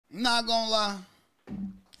I'm not gonna lie.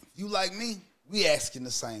 If you like me, we asking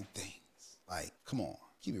the same things. Like, come on,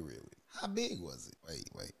 keep it real with me. How big was it?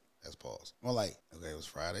 Wait, let's pause. Well, like, okay, it was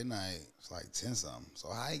Friday night. It's like 10-something.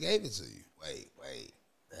 So how he gave it to you? Wait.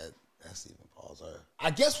 That's even pause her.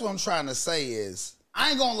 I guess what I'm trying to say is,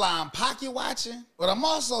 I ain't gonna lie, I'm pocket watching, but I'm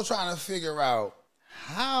also trying to figure out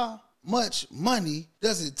how much money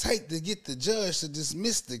does it take to get the judge to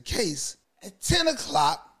dismiss the case at 10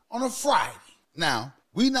 o'clock on a Friday. Now,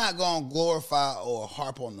 we not gonna glorify or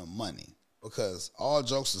harp on the money because all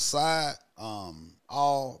jokes aside,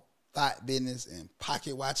 all thought business and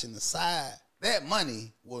pocket watching aside, that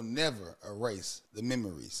money will never erase the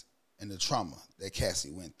memories and the trauma that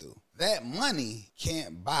Cassie went through. That money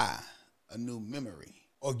can't buy a new memory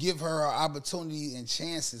or give her opportunity and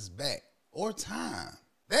chances back or time.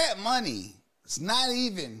 That money is not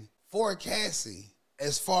even for Cassie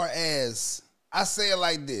as far as, I say it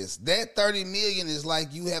like this, that $30 million is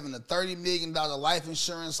like you having a $30 million life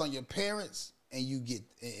insurance on your parents and you get,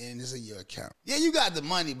 and it's in your account. Yeah, you got the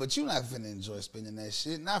money, but you're not finna enjoy spending that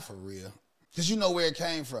shit, not for real. Because you know where it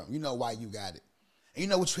came from. You know why you got it. And you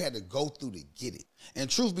know what you had to go through to get it. And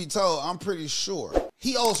truth be told, I'm pretty sure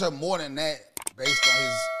he owes her more than that based on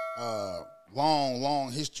his long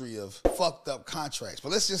history of fucked up contracts.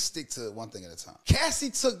 But let's just stick to one thing at a time. Cassie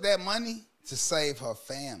took that money to save her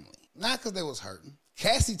family. Not because they was hurting.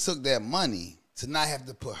 Cassie took that money to not have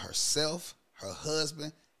to put herself, her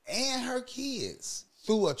husband, and her kids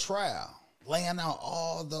through a trial, laying out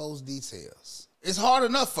all those details. It's hard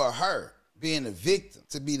enough for her being a victim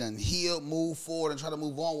to be done healed, move forward, and try to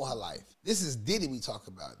move on with her life. This is Diddy we talk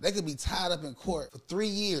about. They could be tied up in court for 3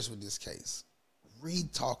 years with this case.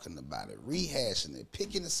 Re-talking about it, rehashing it,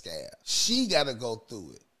 picking the scab. She got to go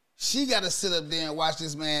through it. She got to sit up there and watch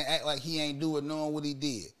this man act like he ain't doing knowing what he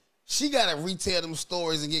did. She got to retell them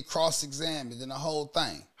stories and get cross-examined and the whole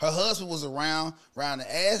thing. Her husband was around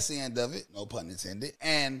the ass end of it, no pun intended,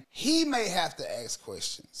 and he may have to ask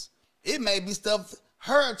questions. It may be stuff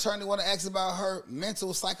her attorney want to ask about her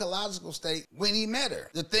mental, psychological state when he met her.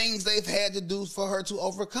 The things they've had to do for her to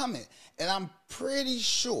overcome it. And I'm pretty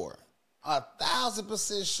sure,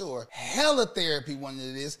 1,000% sure, hella therapy when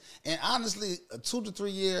it is. And honestly, a 2 to 3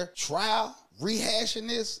 year trial, rehashing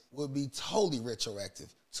this, would be totally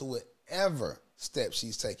retroactive to whatever step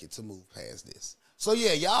she's taking to move past this. So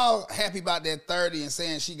yeah, y'all happy about that 30 and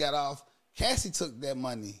saying she got off. Cassie took that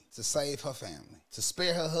money to save her family, to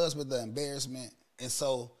spare her husband the embarrassment. And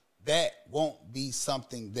so that won't be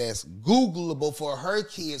something that's Googleable for her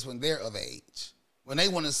kids when they're of age. When they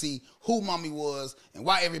want to see who mommy was and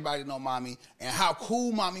why everybody know mommy and how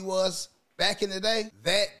cool mommy was back in the day,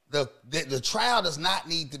 that the trial does not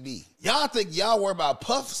need to be. Y'all think y'all worry about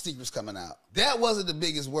Puff secrets coming out. That wasn't the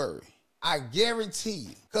biggest worry. I guarantee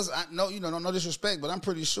you, because I know, no disrespect, but I'm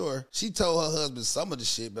pretty sure she told her husband some of the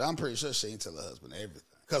shit, but I'm pretty sure she ain't tell her husband everything.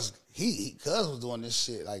 Because cuz was doing this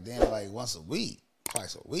shit like once a week.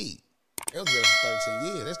 Twice a week. They was there for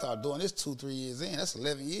 13 years. They started doing this 2-3 years in. That's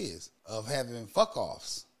 11 years of having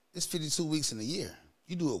fuck-offs. It's 52 weeks in a year.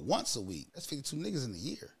 You do it once a week. That's 52 niggas in a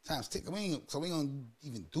year. Times tick. So we ain't gonna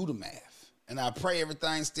even do the math. And I pray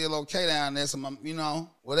everything's still okay down there, so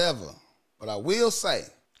whatever. But I will say,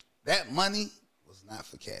 that money was not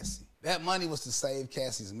for Cassie. That money was to save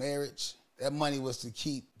Cassie's marriage. That money was to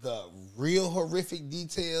keep the real horrific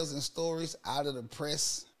details and stories out of the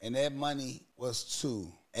press. And that money was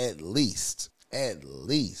to at least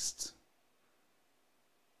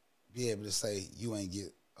be able to say you ain't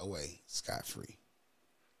get away scot-free.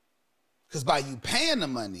 Because by you paying the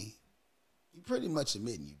money, you pretty much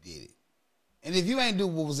admitting you did it. And if you ain't do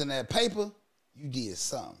what was in that paper, you did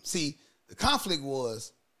something. See, the conflict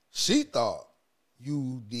was she thought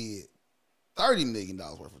you did $30 million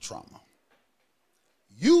worth of trauma.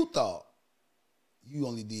 You thought you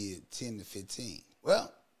only did 10 to 15.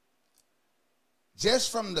 Well,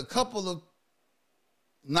 just from the couple of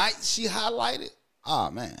nights she highlighted,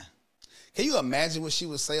 oh man. Can you imagine what she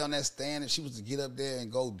would say on that stand if she was to get up there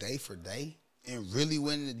and go day for day and really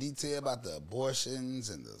went into detail about the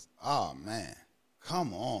abortions and the, oh man,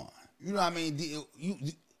 come on. You know what I mean? Do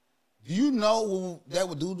you know what that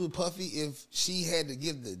would do to Puffy if she had to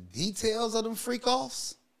give the details of them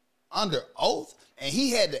freak-offs under oath and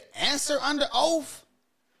he had to answer under oath?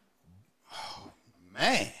 Oh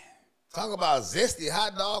man. Talk about zesty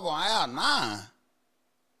hot dog on aisle 9.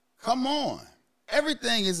 Come on.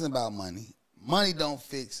 Everything isn't about money. Money don't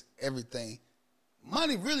fix everything.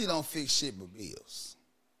 Money really don't fix shit but bills.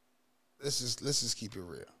 Let's just keep it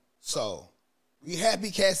real. So, we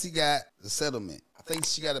happy Cassie got the settlement. I think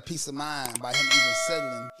she got a peace of mind by him even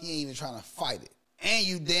settling. He ain't even trying to fight it. And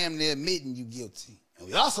you damn near admitting you guilty. And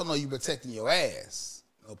we also know you protecting your ass.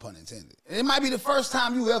 No pun intended. And it might be the first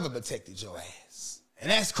time you ever protected your ass. And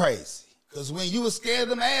that's crazy. Because when you were scared of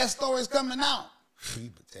them ass stories coming out, you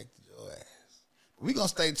protected your ass. But we going to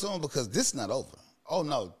stay tuned because this is not over. Oh,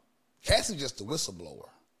 no. Cassie just a whistleblower.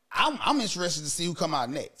 I'm interested to see who come out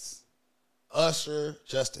next. Usher,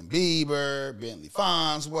 Justin Bieber, Bentley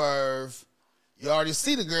Farnsworth. You already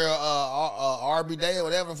see the girl, RB Day or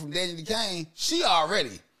whatever from Diddy Kane. She ready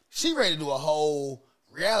to do a whole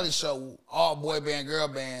reality show, all boy band, girl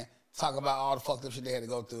band, talk about all the fucked up shit they had to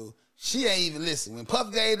go through. She ain't even listen. When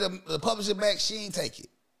Puff gave the publisher back, she ain't take it.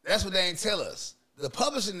 That's what they ain't tell us. The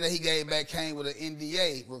publishing that he gave back came with an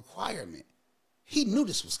NDA requirement. He knew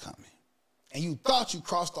this was coming. And you thought you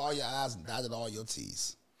crossed all your I's and dotted all your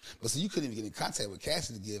T's. But so you couldn't even get in contact with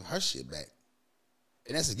Cassie to give her shit back.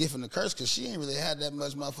 And that's a gift and a curse because she ain't really had that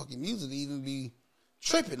much motherfucking music to even be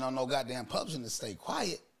tripping on no goddamn publishing to stay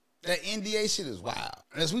quiet. That NDA shit is wild.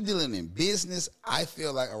 And as we dealing in business, I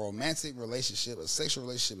feel like a romantic relationship, a sexual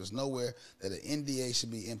relationship is nowhere that an NDA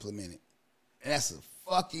should be implemented. And that's a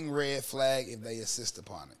fucking red flag if they insist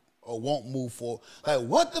upon it or won't move forward. Like,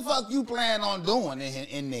 what the fuck you plan on doing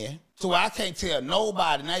in there to where I can't tell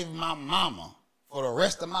nobody, not even my mama, for the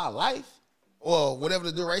rest of my life or whatever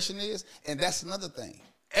the duration is? And that's another thing.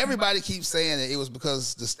 Everybody keeps saying that it was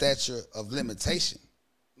because the statute of limitation.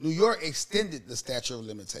 New York extended the statute of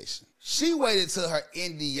limitation. She waited till her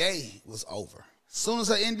NDA was over. As soon as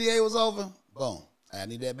her NDA was over, boom. I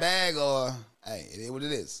need that bag or, hey, it is what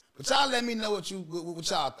it is. But y'all let me know what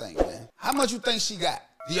y'all think, man. How much you think she got?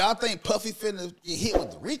 Do y'all think Puffy finna get hit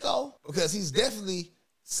with the RICO? Because he's definitely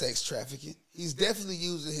sex trafficking. He's definitely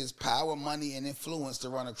using his power, money, and influence to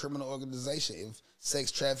run a criminal organization. If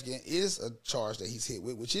sex trafficking is a charge that he's hit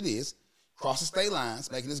with, which it is, crossing state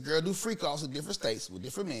lines, making this girl do freak offs in different states with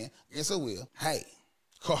different men against her will. Hey,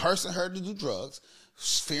 coercing her to do drugs,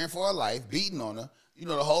 fearing for her life, beating on her, you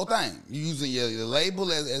know, the whole thing. You using your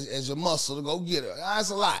label as your muscle to go get her. That's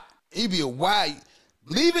a lot. He'd be a wild.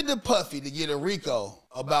 Leave it to Puffy to get a RICO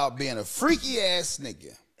about being a freaky ass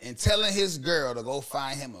nigga and telling his girl to go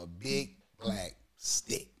find him a big black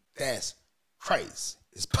stick. That's crazy.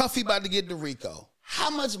 Is Puffy about to get the RICO? How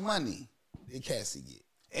much money did Cassie get?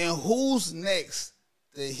 And who's next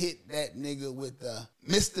to hit that nigga with the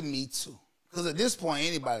Mr. Me Too? Because at this point,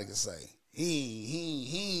 anybody can say, he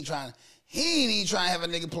ain't even trying to have a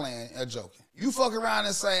nigga playing or joking. You fuck around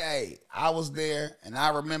and say, hey, I was there and I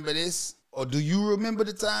remember this. Or do you remember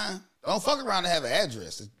the time? Don't fuck around and have an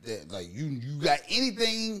address. Like, you got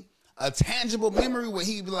anything, a tangible memory where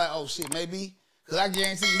he'd be like, oh shit, maybe? Because I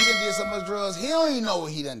guarantee you, he done did so much drugs, he don't even know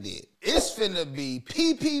what he done did. It's finna be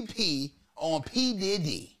PPP on P.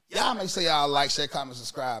 Diddy. Y'all make sure y'all like, share, comment,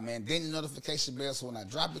 subscribe, man. Ding the notification bell so when I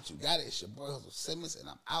drop it, you got it. It's your boy, Hustle Simmons, and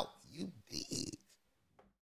I'm out. You did.